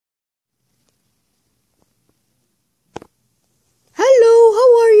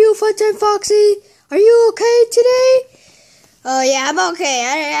Funtime Foxy. Are you okay today? Oh yeah, I'm okay.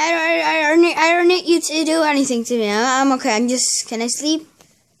 I don't need you to do anything to me. I'm okay. Can I sleep?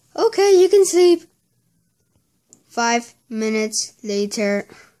 Okay, you can sleep. 5 minutes later.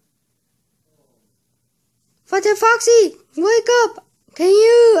 Funtime Foxy, wake up. Are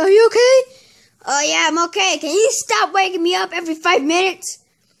you okay? Oh yeah, I'm okay. Can you stop waking me up every 5 minutes?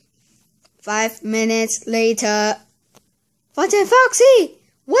 5 minutes later. Funtime Foxy,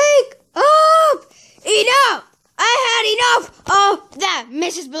 wake up! Enough! I had enough of that,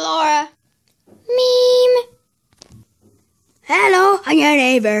 Mrs. Ballora. Meme. Hello, I'm your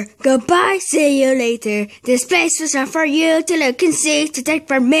neighbor. Goodbye, see you later. This place was not for you to look and see, to take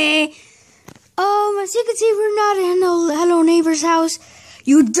from me. As you can see, we're not in Hello Neighbor's house.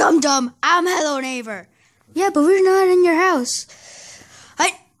 You dum-dum, I'm Hello Neighbor. Yeah, but we're not in your house.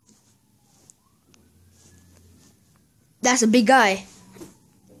 That's a big guy.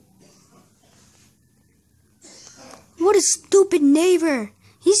 What a stupid neighbor.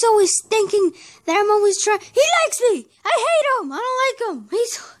 He's always thinking that I'm always trying. He likes me. I hate him. I don't like him.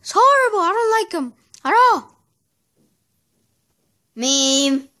 He's horrible. I don't like him at all.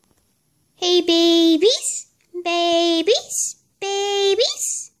 Meme. Hey, babies. Babies.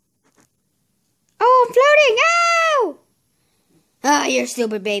 Babies. Oh, I'm floating. Ow! Ah, you're a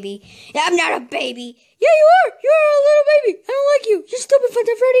stupid baby. I'm not a baby. Yeah, you are. You're a little baby. I don't like you. You're stupid,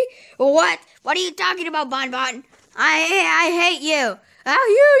 Funtime Freddy. What? What are you talking about, Bon? I hate you. Oh,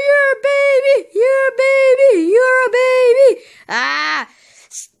 you're a baby. You're a baby. You're a baby. Ah,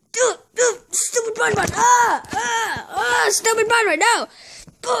 stupid Bon. Stupid Bon. No.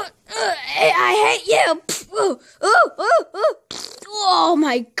 I hate you. Oh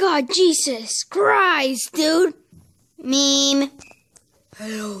my God, Jesus Christ, dude. Meme.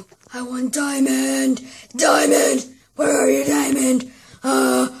 Hello, I want Diamond. Diamond, where are you, Diamond?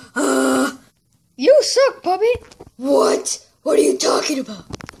 You suck, puppy. What? What are you talking about?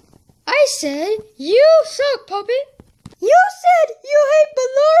 I said, you suck, puppy. You said you hate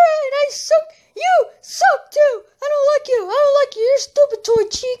Ballora and I suck. You suck too. I don't like you. I don't like you. You're stupid, Toy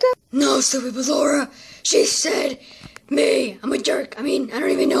Chica. No, stupid Ballora. She said me. I'm a jerk. I mean, I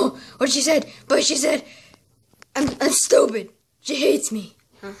don't even know what she said, but she said I'm stupid. She hates me.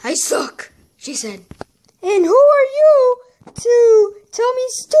 I suck, she said. And who are you to tell me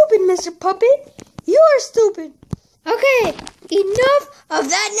stupid, Mr. Puppet? You are stupid. Okay, enough of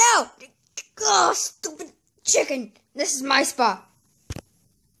that now. Oh, stupid chicken. This is my spot.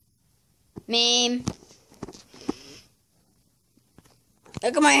 Meme.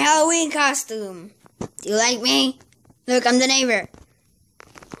 Look at my Halloween costume. Do you like me? Look, I'm the neighbor.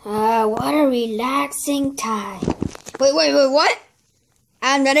 What a relaxing time. Wait, what?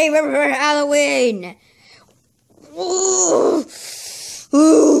 I'm the neighbor for Halloween. Ooh,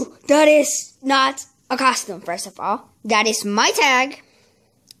 that is not a costume, first of all. That is my tag.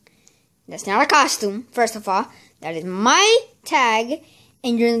 That's not a costume, first of all. That is my tag,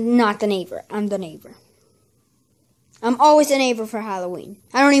 and you're not the neighbor. I'm the neighbor. I'm always the neighbor for Halloween.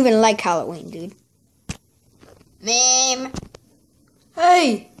 I don't even like Halloween, dude. Meme.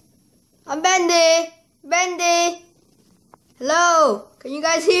 Hey, I'm Bendy. Bendy. Hello, can you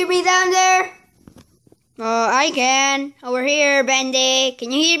guys hear me down there? I can. Over here, Bendy.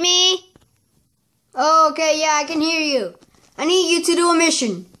 Can you hear me? Oh, okay, yeah, I can hear you. I need you to do a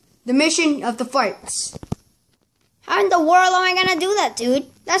mission. The mission of the farts. How in the world am I gonna do that, dude?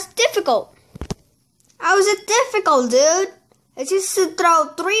 That's difficult. How is it difficult, dude? It's just to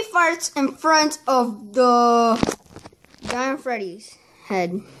throw 3 farts in front of the Giant Freddy's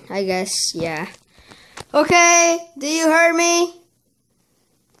head, I guess, yeah. Okay, do you hear me?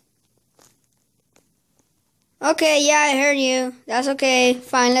 Okay, yeah, I heard you. That's okay.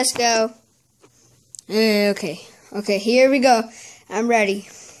 Fine, let's go. Okay, here we go. I'm ready.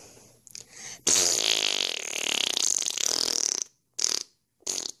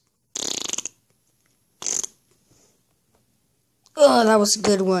 Oh, that was a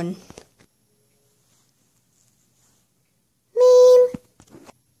good one.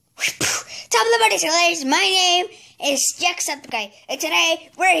 Top of the morning, sailors. My name is Jacksepticeye, and today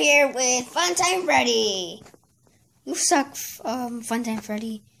we're here with Funtime Freddy. You suck, Funtime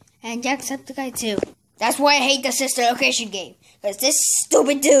Freddy, and Jacksepticeye too. That's why I hate the sister location game. Cause this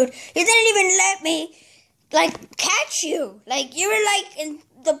stupid dude, he didn't even let me, catch you. You were in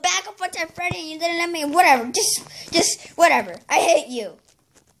the back of Funtime Freddy, and you didn't let me. Whatever, just whatever. I hate you.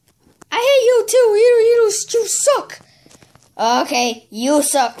 I hate you too. You suck. Okay, you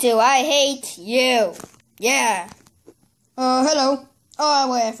suck too. I hate you. Yeah. Hello.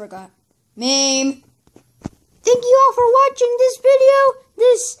 Oh, wait, I forgot. Meme. Thank you all for watching this video.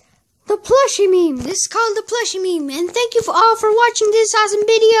 This The plushie meme. This is called the plushie meme. And thank you all for watching this awesome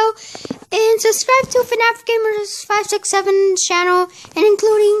video. And subscribe to FNAF Gamers 567 channel, and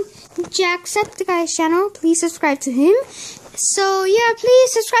including Jacksepticeye's channel. Please subscribe to him. So yeah,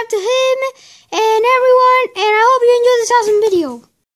 please subscribe to him and everyone. And I hope you enjoy this awesome video.